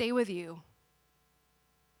will stay with you.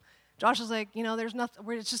 Josh is like, there's nothing,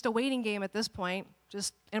 it's just a waiting game at this point.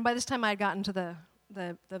 And by this time I had gotten to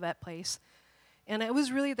the vet place. And it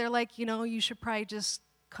was really, they're like, you should probably just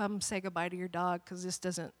come say goodbye to your dog, because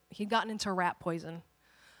he'd gotten into rat poison.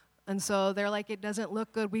 And so they're like, it doesn't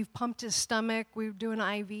look good. We've pumped his stomach. We're doing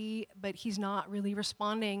an IV, but he's not really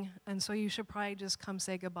responding. And so you should probably just come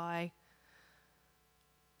say goodbye.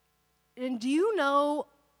 And do you know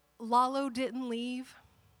Lalo didn't leave?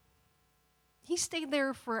 He stayed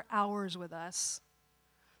there for hours with us.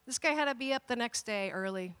 This guy had to be up the next day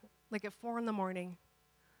early, like at 4 a.m.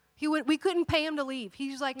 We couldn't pay him to leave.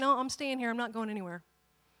 He's like, no, I'm staying here. I'm not going anywhere.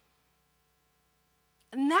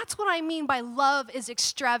 And that's what I mean by love is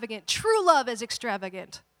extravagant. True love is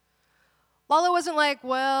extravagant. Lalo wasn't like,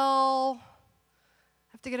 well,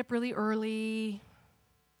 I have to get up really early.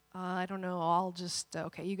 I don't know.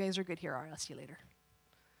 Okay, you guys are good here. All right, I'll see you later.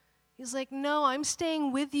 He's like, no, I'm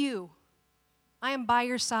staying with you. I am by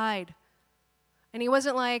your side. And he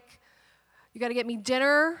wasn't like, you got to get me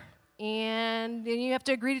dinner, and then you have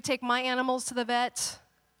to agree to take my animals to the vet.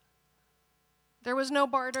 There was no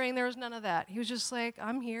bartering. There was none of that. He was just like,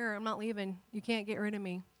 I'm here. I'm not leaving. You can't get rid of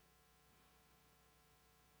me.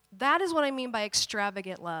 That is what I mean by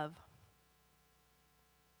extravagant love.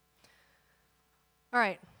 All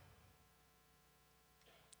right.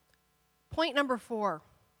 Point number 4.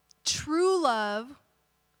 True love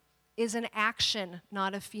is an action,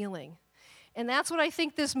 not a feeling. And that's what I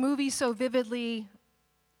think this movie so vividly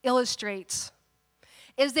illustrates,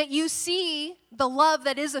 is that you see the love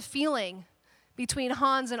that is a feeling between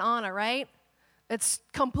Hans and Anna, right? It's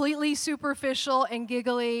completely superficial and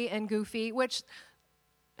giggly and goofy, which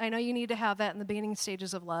I know you need to have that in the beginning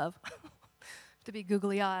stages of love. To be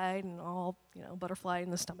googly-eyed and all, butterfly in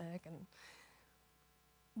the stomach.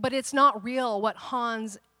 But it's not real what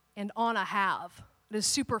Hans and Anna have. It is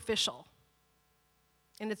superficial.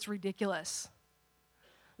 And it's ridiculous.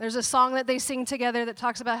 There's a song that they sing together that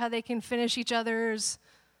talks about how they can finish each other's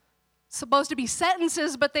supposed to be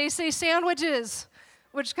sentences, but they say sandwiches,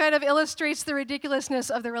 which kind of illustrates the ridiculousness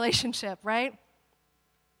of the relationship, right?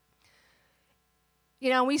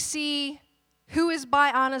 We see who is by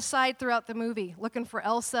Anna's side throughout the movie, looking for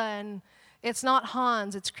Elsa, and it's not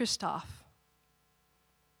Hans, it's Christoph.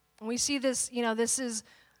 And we see this,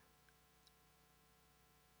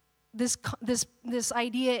 this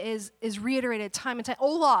idea is reiterated time and time.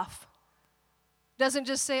 Olaf doesn't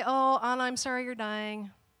just say, oh, Anna, I'm sorry you're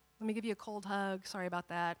dying. Let me give you a cold hug. Sorry about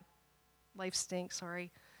that. life stinks,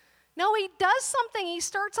 sorry. No, he does something. He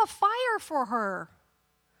starts a fire for her.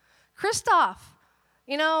 Kristoff,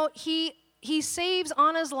 he saves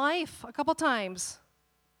Anna's life a couple times.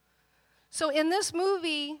 So in this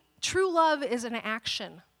movie, true love is an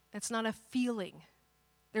action. It's not a feeling.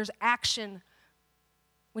 There's action.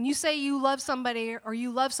 When you say you love somebody or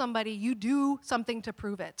you love somebody, you do something to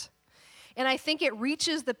prove it. And I think it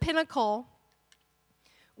reaches the pinnacle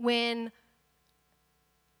when,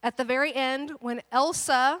 at the very end, when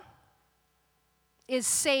Elsa is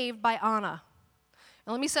saved by Anna.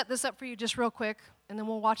 And let me set this up for you just real quick, and then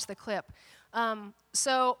we'll watch the clip.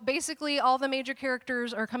 So basically, all the major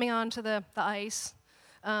characters are coming onto the ice.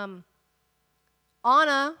 Anna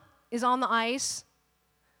is on the ice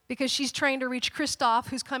because she's trying to reach Kristoff,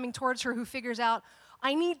 who's coming towards her, who figures out,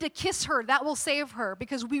 I need to kiss her. That will save her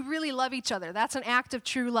because we really love each other. That's an act of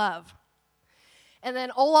true love. And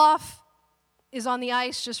then Olaf is on the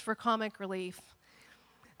ice just for comic relief.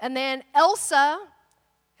 And then Elsa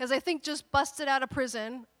has, I think, just busted out of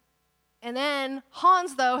prison. And then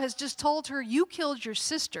Hans, though, has just told her, you killed your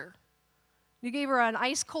sister. You gave her an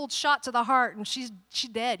ice-cold shot to the heart, and she's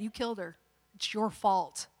dead. You killed her. It's your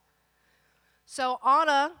fault. So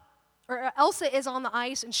Elsa is on the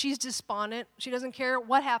ice, and she's despondent. She doesn't care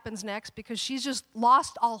what happens next because she's just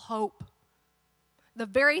lost all hope. The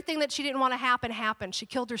very thing that she didn't want to happen happened. She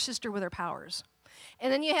killed her sister with her powers.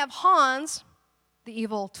 And then you have Hans, the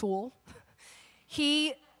evil tool.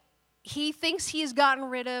 He thinks he has gotten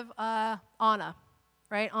rid of Anna,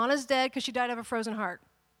 right? Anna's dead because she died of a frozen heart.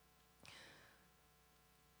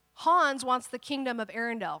 Hans wants the kingdom of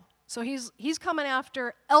Arendelle. So he's coming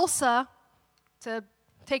after Elsa to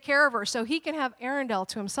take care of her so he can have Arendelle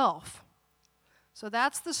to himself. So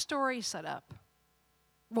that's the story set up.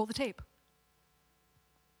 Roll the tape.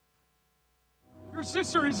 Your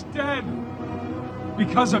sister is dead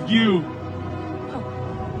because of you.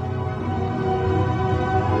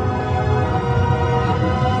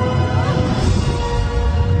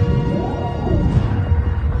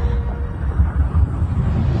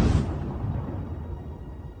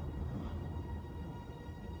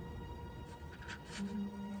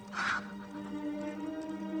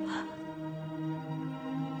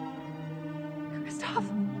 Kristoff?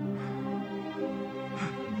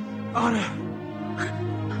 Anna!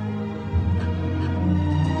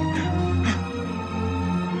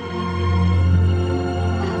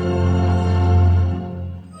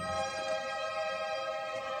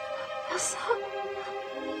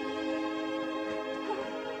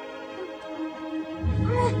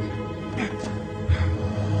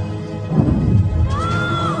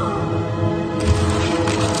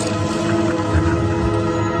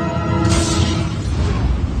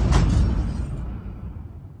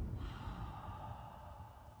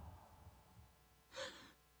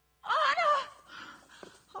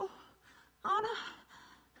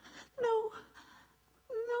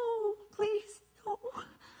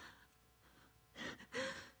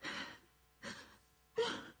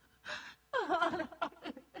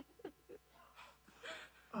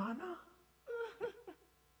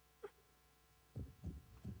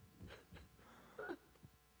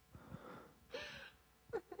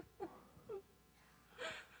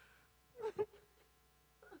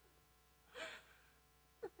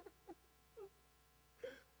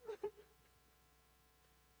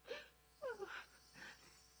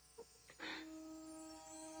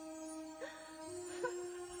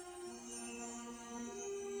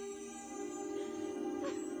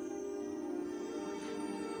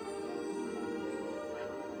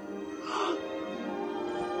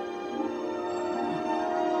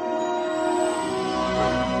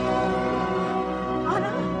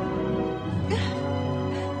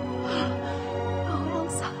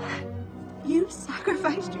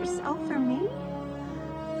 Sacrificed yourself for me?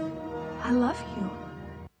 I love you.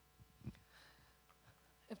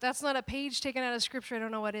 If that's not a page taken out of scripture, I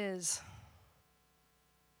don't know what is.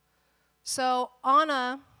 So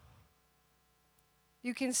Anna,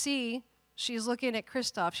 you can see she's looking at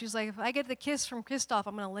Kristoff. She's like, if I get the kiss from Kristoff,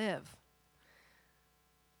 I'm going to live.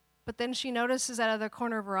 But then she notices out of the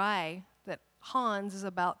corner of her eye that Hans is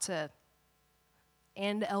about to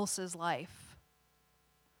end Elsa's life.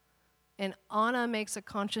 And Anna makes a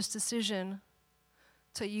conscious decision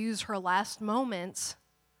to use her last moments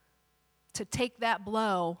to take that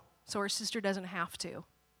blow so her sister doesn't have to.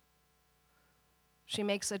 She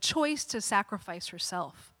makes a choice to sacrifice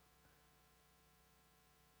herself.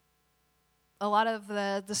 A lot of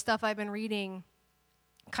the stuff I've been reading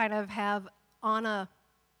kind of have Anna,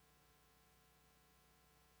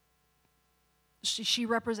 she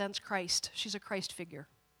represents Christ. She's a Christ figure.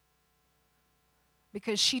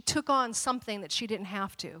 because she took on something that she didn't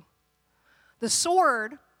have to. The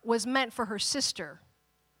sword was meant for her sister,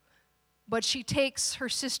 but she takes her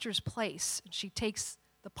sister's place. She takes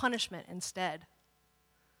the punishment instead.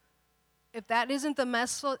 If that isn't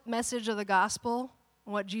the message of the gospel,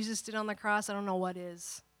 what Jesus did on the cross, I don't know what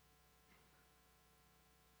is.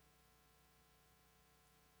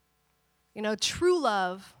 You know, true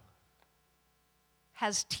love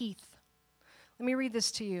has teeth. Let me read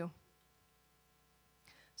this to you.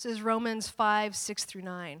 This is Romans 5, 6 through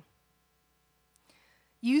 9.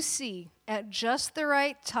 You see, at just the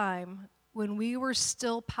right time, when we were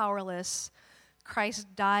still powerless,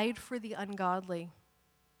 Christ died for the ungodly.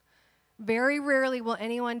 Very rarely will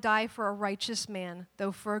anyone die for a righteous man,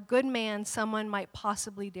 though for a good man someone might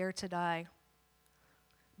possibly dare to die.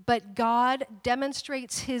 But God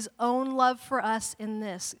demonstrates his own love for us in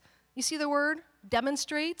this. You see the word?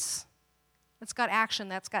 Demonstrates? That's got action,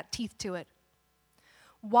 that's got teeth to it.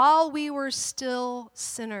 While we were still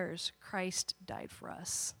sinners, Christ died for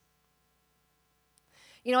us.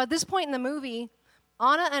 You know, at this point in the movie,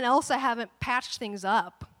 Anna and Elsa haven't patched things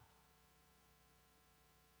up.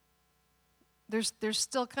 There's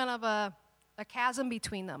still kind of a chasm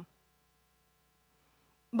between them.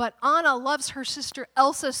 But Anna loves her sister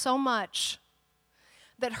Elsa so much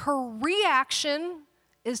that her reaction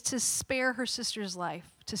is to spare her sister's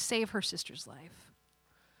life, to save her sister's life.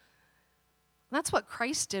 That's what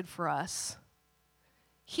Christ did for us.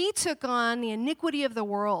 He took on the iniquity of the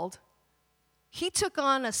world. He took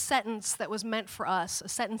on a sentence that was meant for us, a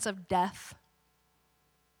sentence of death.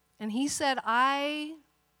 And he said, I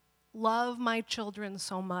love my children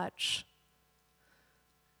so much.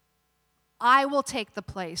 I will take the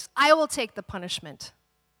place. I will take the punishment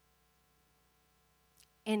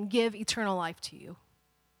and give eternal life to you.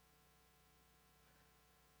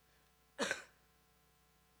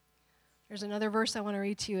 There's another verse I want to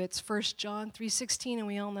read to you. It's 1 John 3:16, and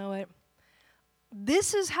we all know it.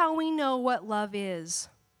 This is how we know what love is.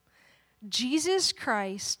 Jesus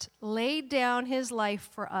Christ laid down his life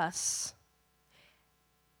for us.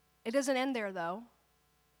 It doesn't end there, though.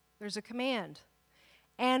 There's a command.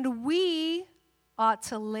 And we ought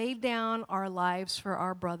to lay down our lives for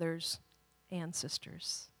our brothers and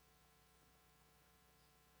sisters.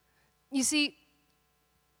 You see,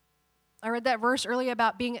 I read that verse earlier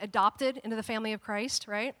about being adopted into the family of Christ,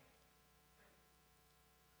 right?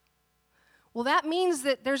 Well, that means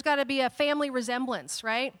that there's got to be a family resemblance,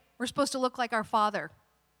 right? We're supposed to look like our Father.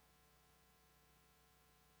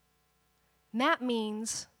 And that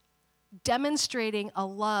means demonstrating a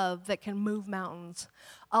love that can move mountains,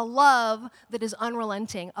 a love that is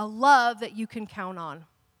unrelenting, a love that you can count on,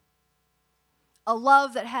 a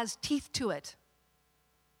love that has teeth to it.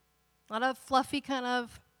 Not a fluffy kind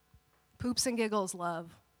of poops and giggles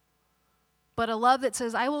love, but a love that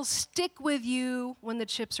says, I will stick with you when the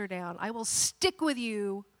chips are down. I will stick with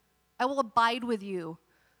you. I will abide with you.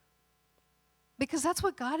 Because that's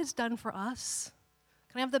what God has done for us.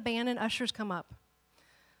 Can I have the band and ushers come up?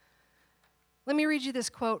 Let me read you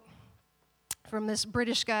this quote from this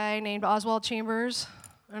British guy named Oswald Chambers.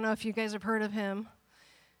 I don't know if you guys have heard of him.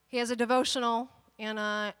 He has a devotional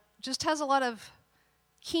and just has a lot of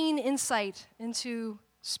keen insight into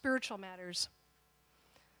spiritual matters.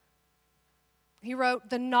 He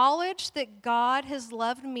wrote, "The knowledge that God has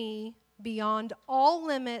loved me beyond all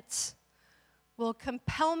limits will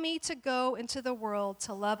compel me to go into the world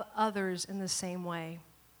to love others in the same way."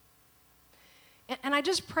 And I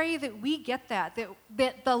just pray that we get that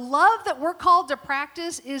the love that we're called to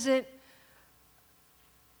practice isn't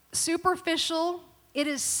superficial, it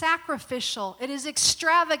is sacrificial, it is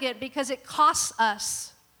extravagant because it costs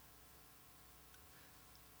us.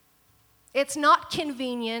 It's not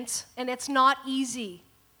convenient, and it's not easy.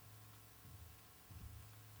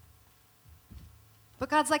 But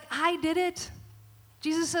God's like, I did it.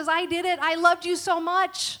 Jesus says, I did it. I loved you so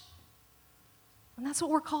much. And that's what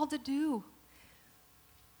we're called to do.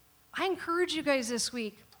 I encourage you guys this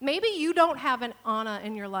week. Maybe you don't have an Anna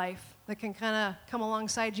in your life that can kind of come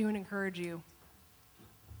alongside you and encourage you.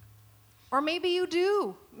 Or maybe you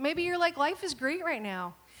do. Maybe you're like, life is great right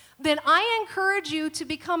now. Then I encourage you to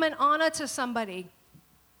become an Anna to somebody.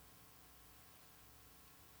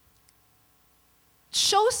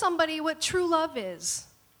 Show somebody what true love is.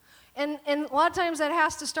 And a lot of times that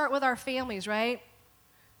has to start with our families, right?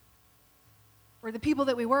 Or the people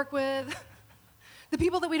that we work with, the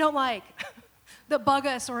people that we don't like, that bug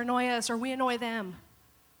us or annoy us, or we annoy them.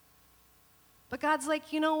 But God's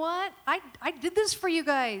like, you know what? I did this for you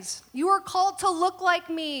guys. You are called to look like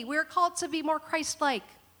me. We are called to be more Christ-like.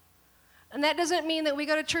 And that doesn't mean that we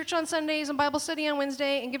go to church on Sundays and Bible study on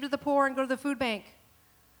Wednesday and give to the poor and go to the food bank.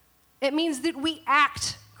 It means that we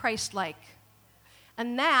act Christ-like.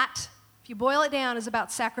 And that, if you boil it down, is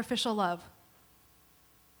about sacrificial love.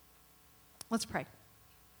 Let's pray.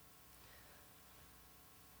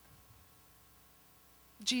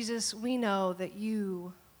 Jesus, we know that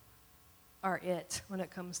you are it when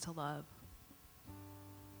it comes to love.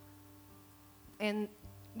 And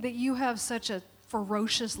that you have such a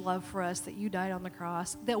ferocious love for us that you died on the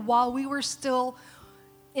cross, that while we were still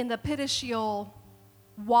in the pit of Sheol,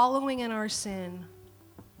 wallowing in our sin,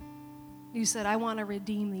 you said, I want to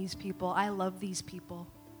redeem these people. I love these people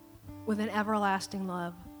with an everlasting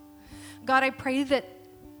love. God, I pray that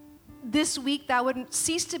this week that wouldn't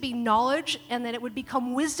cease to be knowledge and that it would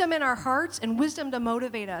become wisdom in our hearts and wisdom to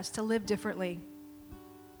motivate us to live differently.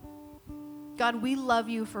 God, we love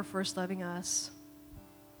you for first loving us.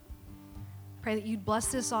 Pray that you'd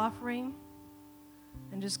bless this offering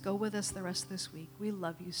and just go with us the rest of this week. We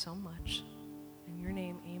love you so much. In your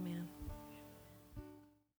name, amen.